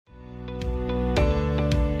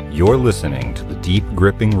You're listening to the Deep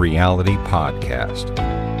Gripping Reality Podcast,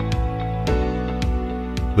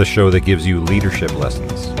 the show that gives you leadership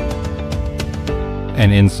lessons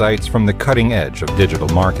and insights from the cutting edge of digital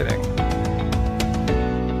marketing.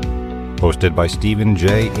 Hosted by Stephen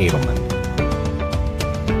J. Adelman.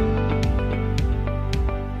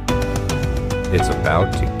 It's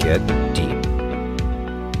about to get deep.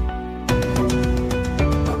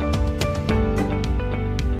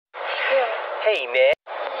 Hey, Nick.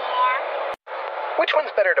 Which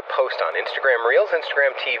one's better to post on? Instagram Reels,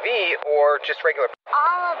 Instagram TV, or just regular?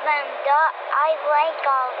 All of them, duh. I like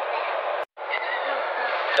all of them.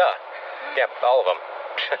 Duh. Yeah, all of them.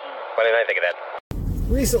 Why didn't I think of that?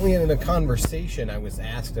 Recently in a conversation, I was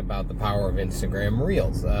asked about the power of Instagram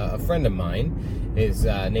Reels. A friend of mine, his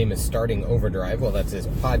name is Starting Overdrive. Well, that's his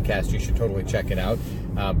podcast. You should totally check it out.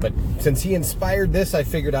 But since he inspired this, I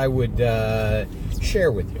figured I would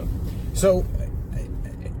share with you. So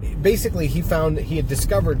basically, he had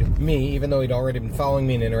discovered me, even though he'd already been following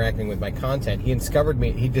me and interacting with my content. He discovered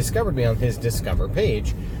me on his Discover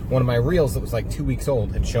page. One of my reels that was like 2 weeks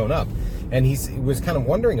old had shown up, and he was kind of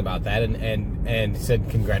wondering about that, and said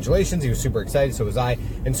congratulations. He was super excited, so was I,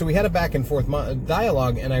 and so we had a back and forth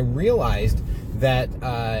dialogue, and I realized that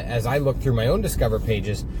as I looked through my own Discover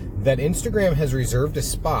pages, that Instagram has reserved a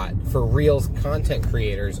spot for Reels content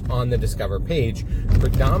creators on the Discover page,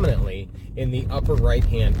 predominantly in the upper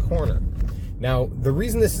right-hand corner. Now, the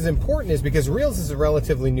reason this is important is because Reels is a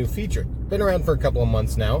relatively new feature. Been around for a couple of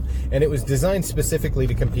months now, and it was designed specifically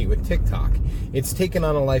to compete with TikTok. It's taken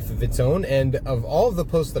on a life of its own, and of all of the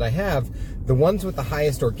posts that I have, the ones with the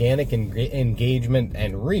highest organic engagement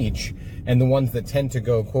and reach, and the ones that tend to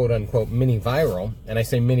go quote-unquote mini-viral, and I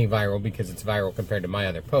say mini-viral because it's viral compared to my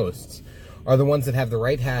other posts, are the ones that have the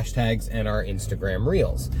right hashtags and are Instagram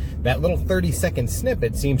Reels. That little 30-second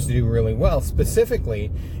snippet seems to do really well, specifically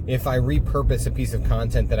if I repurpose a piece of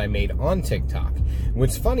content that I made on TikTok.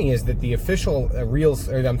 What's funny is that the official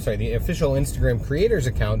the official Instagram creators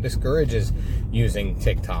account discourages using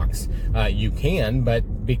TikToks. You can,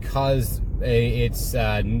 but because it's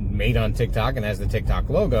made on TikTok and has the TikTok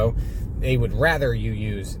logo, they would rather you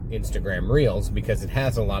use Instagram Reels because it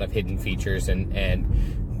has a lot of hidden features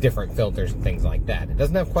and different filters and things like that. It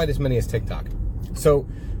doesn't have quite as many as TikTok. So,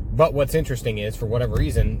 but what's interesting is, for whatever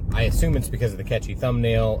reason, I assume it's because of the catchy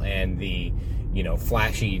thumbnail and the,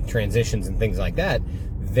 flashy transitions and things like that,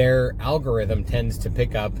 their algorithm tends to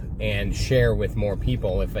pick up and share with more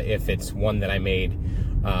people if it's one that I made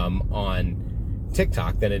on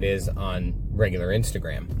TikTok than it is on regular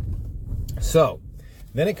Instagram. So,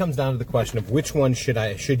 then it comes down to the question of which one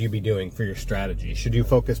should you be doing for your strategy. Should you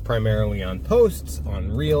focus primarily on posts,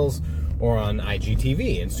 on Reels, or on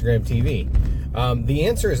IGTV, Instagram TV? The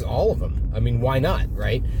answer is all of them. I mean, why not,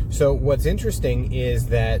 right? So what's interesting is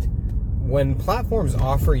that when platforms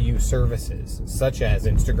offer you services such as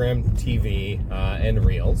Instagram TV and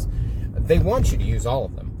Reels, they want you to use all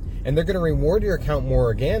of them. And they're going to reward your account more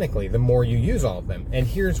organically the more you use all of them. And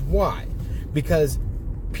here's why. Because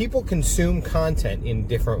people consume content in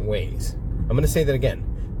different ways. I'm going to say that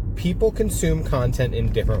again. People consume content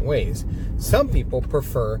in different ways. Some people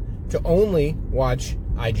prefer to only watch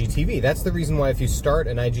IGTV. That's the reason why if you start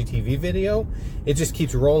an IGTV video, it just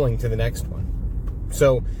keeps rolling to the next one.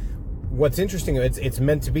 So what's interesting, it's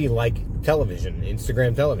meant to be like television,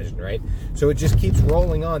 Instagram television, right? So it just keeps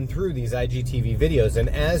rolling on through these IGTV videos, and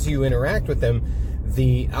as you interact with them,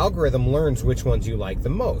 the algorithm learns which ones you like the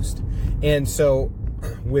most. And so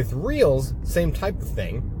with Reels, same type of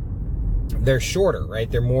thing. They're shorter, right?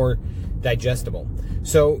 They're more digestible.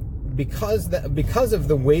 So because of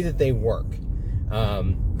the way that they work,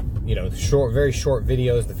 very short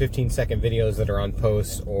videos, the 15-second videos that are on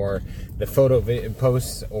posts, or the photo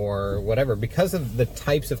posts, or whatever, because of the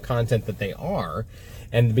types of content that they are,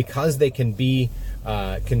 and because they can be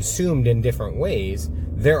consumed in different ways,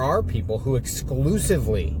 there are people who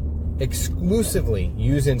exclusively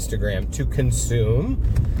use Instagram to consume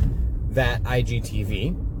that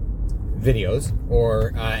IGTV videos,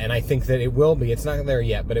 or and I think that it will be, it's not there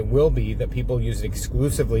yet, but it will be that people use it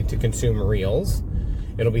exclusively to consume Reels.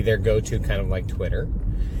 It'll be their go-to, kind of like Twitter.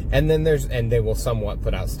 And then they will somewhat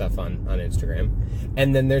put out stuff on Instagram.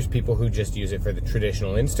 And then there's people who just use it for the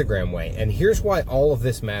traditional Instagram way. And here's why all of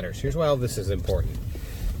this matters. Here's why all this is important.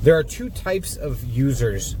 There are two types of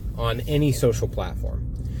users on any social platform.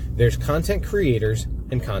 There's content creators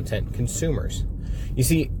and content consumers. You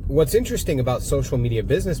see, what's interesting about social media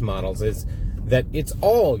business models is that it's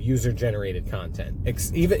all user-generated content.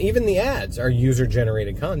 Even the ads are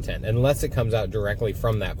user-generated content, unless it comes out directly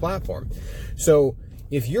from that platform. So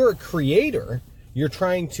if you're a creator, you're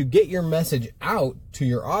trying to get your message out to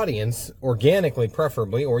your audience organically,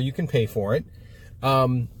 preferably, or you can pay for it,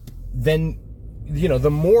 then, you know,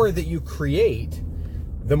 the more that you create,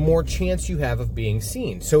 the more chance you have of being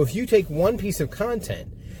seen. So if you take one piece of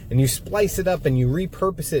content and you splice it up and you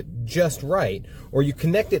repurpose it just right, or you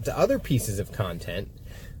connect it to other pieces of content,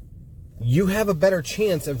 you have a better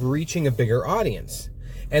chance of reaching a bigger audience.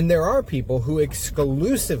 And there are people who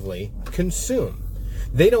exclusively consume.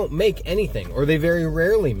 They don't make anything, or they very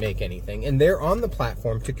rarely make anything, and they're on the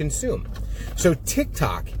platform to consume. So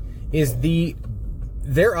TikTok is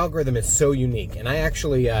their algorithm is so unique. And I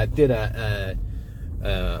actually did a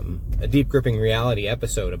Deep Gripping Reality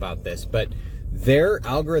episode about this, but their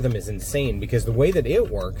algorithm is insane because the way that it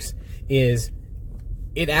works is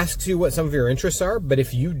it asks you what some of your interests are, but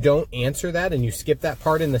if you don't answer that and you skip that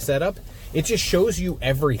part in the setup, it just shows you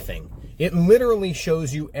everything. It literally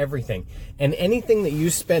shows you everything. And anything that you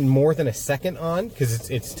spend more than a second on, because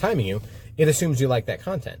it's timing you, it assumes you like that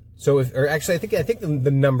content. So I think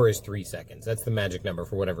the number is 3 seconds. That's the magic number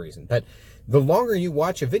for whatever reason. But the longer you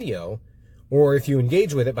watch a video, or if you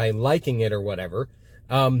engage with it by liking it or whatever,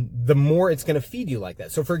 the more it's going to feed you like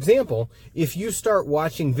that. So for example, if you start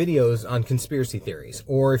watching videos on conspiracy theories,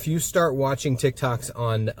 or if you start watching TikToks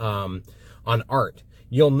on art,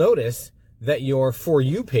 you'll notice that your For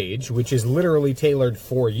You page, which is literally tailored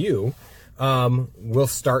for you, will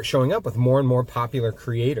start showing up with more and more popular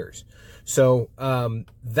creators. So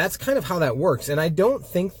that's kind of how that works. And I don't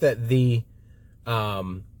think that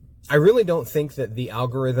I really don't think that the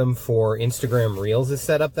algorithm for Instagram Reels is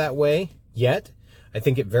set up that way yet. I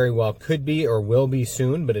think it very well could be or will be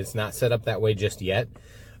soon, but it's not set up that way just yet.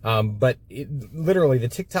 But literally, the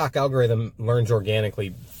TikTok algorithm learns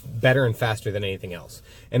organically better and faster than anything else.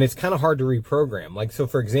 And it's kind of hard to reprogram. Like, so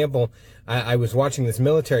for example, I was watching this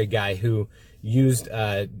military guy who used,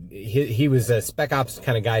 he was a spec ops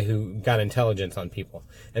kind of guy who got intelligence on people.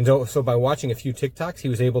 And so by watching a few TikToks, he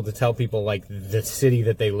was able to tell people like the city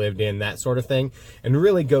that they lived in, that sort of thing, and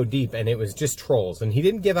really go deep. And it was just trolls. And he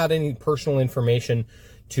didn't give out any personal information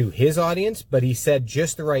to his audience, but he said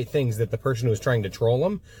just the right things that the person who was trying to troll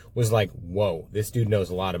him was like, whoa, this dude knows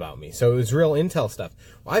a lot about me. So it was real intel stuff.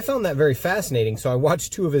 Well, I found that very fascinating. So I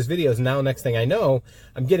watched 2 of his videos. And now next thing I know,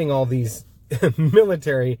 I'm getting all these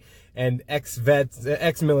military and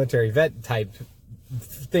ex-military vet type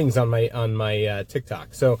things on my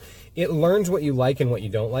TikTok. So it learns what you like and what you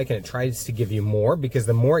don't like, and it tries to give you more, because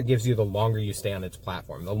the more it gives you, the longer you stay on its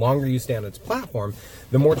platform. The longer you stay on its platform,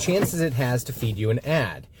 the more chances it has to feed you an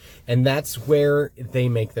ad. And that's where they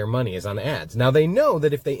make their money, is on ads. Now, they know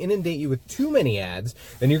that if they inundate you with too many ads,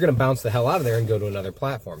 then you're going to bounce the hell out of there and go to another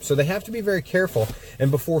platform. So they have to be very careful. And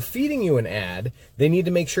before feeding you an ad, they need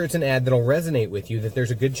to make sure it's an ad that'll resonate with you, that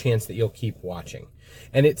there's a good chance that you'll keep watching.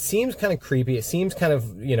 And it seems kind of creepy. It seems kind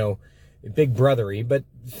of, you know, big brothery, but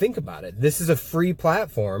think about it. This is a free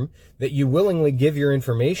platform that you willingly give your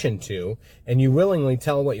information to, and you willingly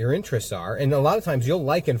tell what your interests are. And a lot of times you'll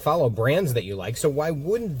like and follow brands that you like, so why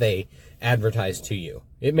wouldn't they advertise to you?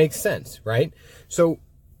 It makes sense, right? So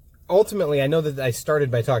ultimately, I know that I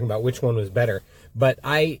started by talking about which one was better, but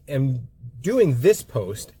I am doing this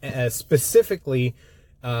post specifically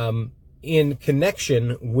in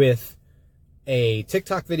connection with a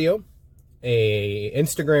TikTok video, a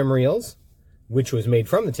Instagram Reels, which was made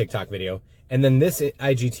from the TikTok video, and then this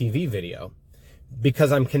IGTV video,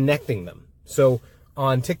 because I'm connecting them. So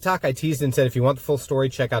on TikTok, I teased and said, if you want the full story,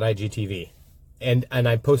 check out IGTV. And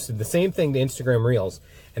I posted the same thing to Instagram Reels,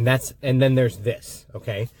 and then there's this,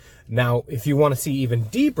 okay? Now, if you want to see even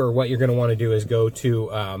deeper, what you're going to want to do is go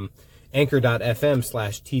to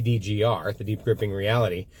anchor.fm/TDGR, the Deep Gripping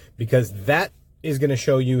Reality, because that is going to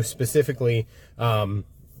show you specifically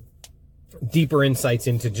deeper insights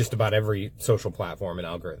into just about every social platform and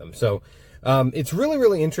algorithm. So it's really,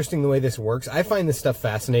 really interesting the way this works. I find this stuff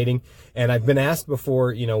fascinating, and I've been asked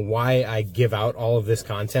before, you know, why I give out all of this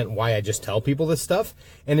content, why I just tell people this stuff.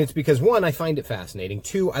 And it's because, 1, I find it fascinating.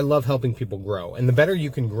 2, I love helping people grow. And the better you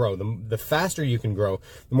can grow, the faster you can grow,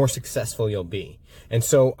 the more successful you'll be. And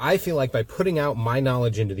so I feel like by putting out my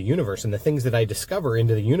knowledge into the universe and the things that I discover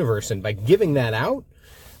into the universe, and by giving that out,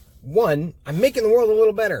 1, I'm making the world a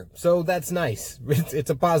little better. So that's nice.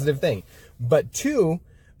 It's a positive thing. But 2,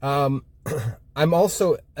 I'm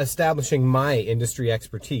also establishing my industry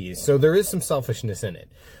expertise. So there is some selfishness in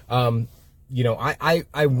it. You know,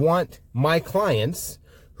 I want my clients,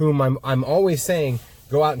 whom I'm always saying,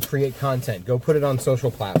 go out and create content, go put it on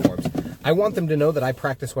social platforms. I want them to know that I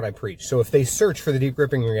practice what I preach. So if they search for the Deep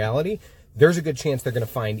Gripping Reality, there's a good chance they're going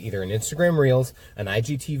to find either an Instagram Reels, an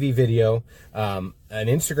IGTV video, an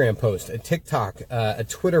Instagram post, a TikTok, a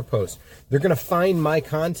Twitter post. They're going to find my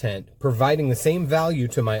content providing the same value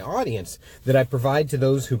to my audience that I provide to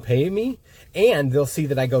those who pay me, and they'll see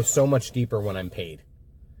that I go so much deeper when I'm paid.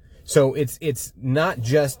 So it's not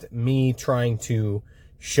just me trying to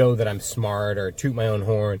show that I'm smart or toot my own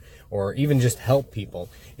horn or even just help people.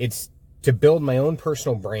 It's to build my own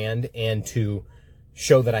personal brand and to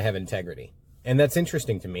show that I have integrity. And that's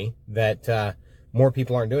interesting to me that more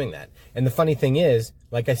people aren't doing that. And the funny thing is,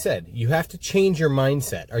 like I said, you have to change your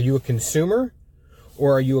mindset. Are you a consumer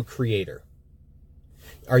or are you a creator?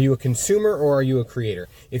 Are you a consumer or are you a creator?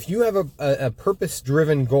 If you have a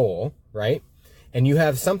purpose-driven goal, right, and you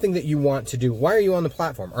have something that you want to do, why are you on the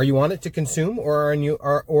platform? Are you on it to consume, or are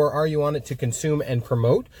you on it to consume and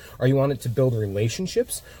promote? Are you on it to build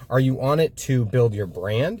relationships? Are you on it to build your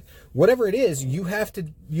brand? Whatever it is, you have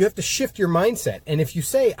to shift your mindset. And if you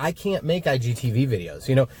say, I can't make IGTV videos,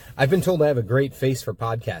 you know, I've been told I have a great face for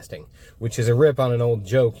podcasting, which is a rip on an old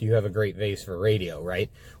joke, you have a great face for radio, right?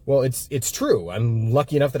 Well, it's true. I'm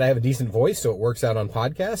lucky enough that I have a decent voice, so it works out on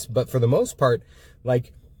podcasts. But for the most part,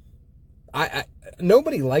 like,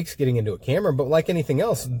 nobody likes getting into a camera, but like anything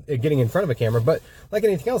else, getting in front of a camera, but like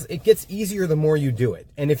anything else, it gets easier the more you do it.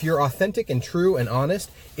 And if you're authentic and true and honest,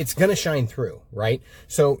 it's going to shine through, right?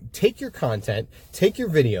 So take your content, take your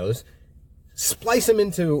videos, splice them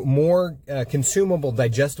into more consumable,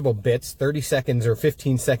 digestible bits, 30 seconds or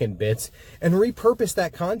 15-second bits, and repurpose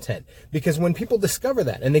that content. Because when people discover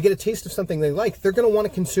that and they get a taste of something they like, they're going to want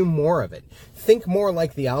to consume more of it. Think more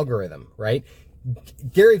like the algorithm, right?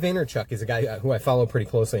 Gary Vaynerchuk is a guy who I follow pretty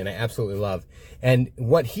closely and I absolutely love. And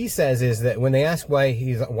what he says is that when they ask why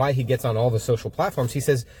he gets on all the social platforms, he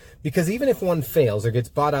says, because even if one fails or gets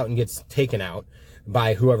bought out and gets taken out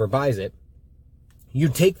by whoever buys it, you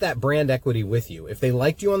take that brand equity with you. If they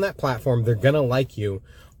liked you on that platform, they're going to like you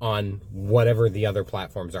on whatever the other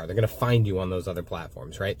platforms are. They're going to find you on those other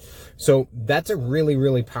platforms, right? So that's a really,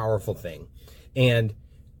 really powerful thing. And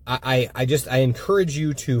I encourage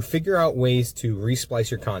you to figure out ways to resplice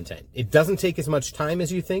your content. It doesn't take as much time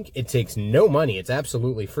as you think. It takes no money. It's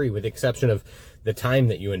absolutely free, with the exception of the time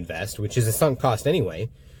that you invest, which is a sunk cost anyway.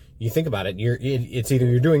 You think about it, it's either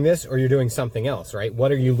you're doing this or you're doing something else, right?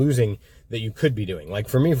 What are you losing that you could be doing? Like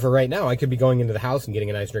for me, for right now, I could be going into the house and getting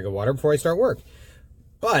a nice drink of water before I start work.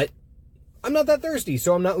 But I'm not that thirsty,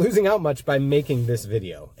 so I'm not losing out much by making this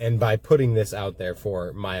video and by putting this out there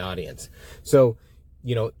for my audience. So,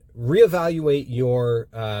 you know, reevaluate your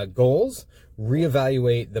goals,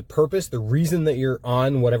 reevaluate the purpose, the reason that you're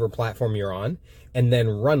on whatever platform you're on, and then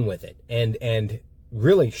run with it. And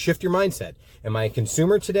really shift your mindset. Am I a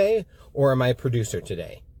consumer today, or am I a producer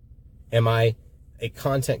today? Am I a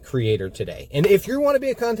content creator today? And if you want to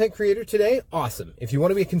be a content creator today, awesome. If you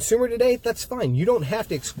want to be a consumer today, that's fine. You don't have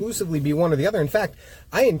to exclusively be one or the other. In fact,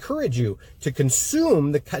 I encourage you to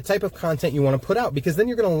consume the type of content you want to put out, because then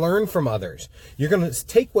you're going to learn from others. You're going to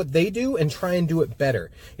take what they do and try and do it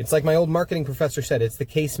better. It's like my old marketing professor said, it's the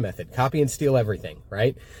case method. Copy and steal everything,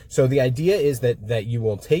 right? So the idea is that you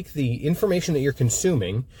will take the information that you're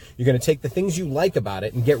consuming, you're going to take the things you like about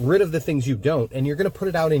it and get rid of the things you don't, and you're going to put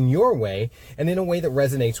it out in your way and in a way that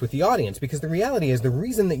resonates with the audience. Because the reality is, the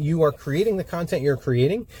reason that you are creating the content you're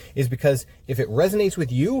creating is because if it resonates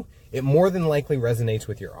with you, it more than likely resonates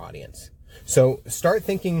with your audience. So start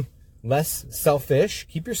thinking less selfish.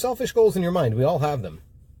 Keep your selfish goals in your mind. We all have them.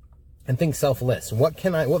 And think selfless. What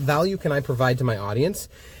value can I provide to my audience?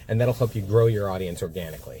 And that'll help you grow your audience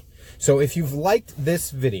organically. So if you've liked this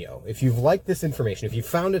video, if you've liked this information, if you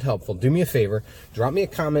found it helpful, do me a favor, drop me a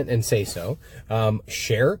comment and say so.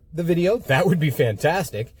 Share the video. That would be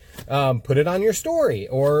fantastic. Put it on your story,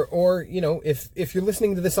 or you know, if you're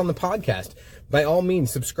listening to this on the podcast, by all means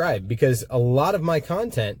subscribe, because a lot of my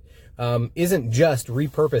content isn't just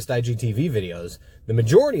repurposed IGTV videos. The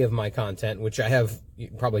majority of my content, which I have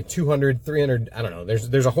probably 200, 300, I don't know,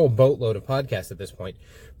 there's a whole boatload of podcasts at this point,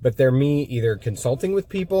 but they're me either consulting with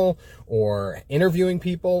people or interviewing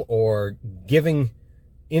people or giving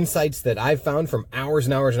insights that I've found from hours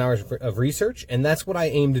and hours and hours of research. And that's what I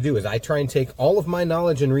aim to do, is I try and take all of my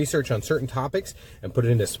knowledge and research on certain topics and put it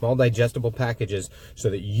into small digestible packages so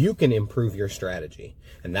that you can improve your strategy.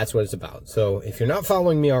 And that's what it's about. So if you're not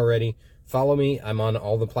following me already, follow me. I'm on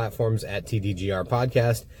all the platforms at TDGR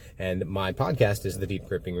Podcast, and my podcast is The Deep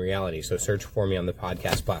Gripping Reality. So search for me on the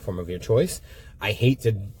podcast platform of your choice. I hate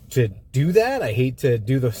to do that. I hate to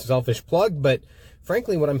do the selfish plug, but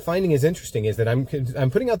frankly, what I'm finding is interesting is that I'm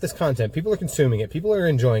putting out this content. People are consuming it. People are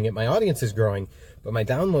enjoying it. My audience is growing, but my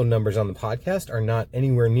download numbers on the podcast are not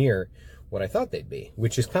anywhere near what I thought they'd be,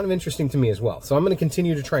 which is kind of interesting to me as well. So I'm going to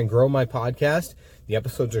continue to try and grow my podcast. The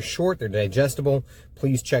episodes are short, they're digestible.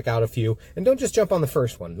 Please check out a few, and don't just jump on the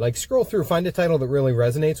first one. Like, scroll through, find a title that really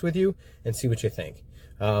resonates with you, and see what you think.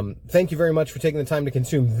 Thank you very much for taking the time to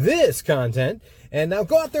consume this content, and now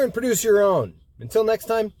go out there and produce your own. Until next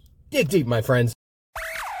time, dig deep, my friends.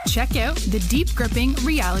 Check out the Deep Gripping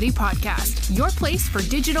Reality Podcast, your place for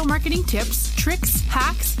digital marketing tips, tricks,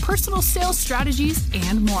 hacks, personal sales strategies,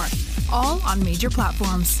 and more. All on major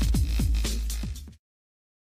platforms.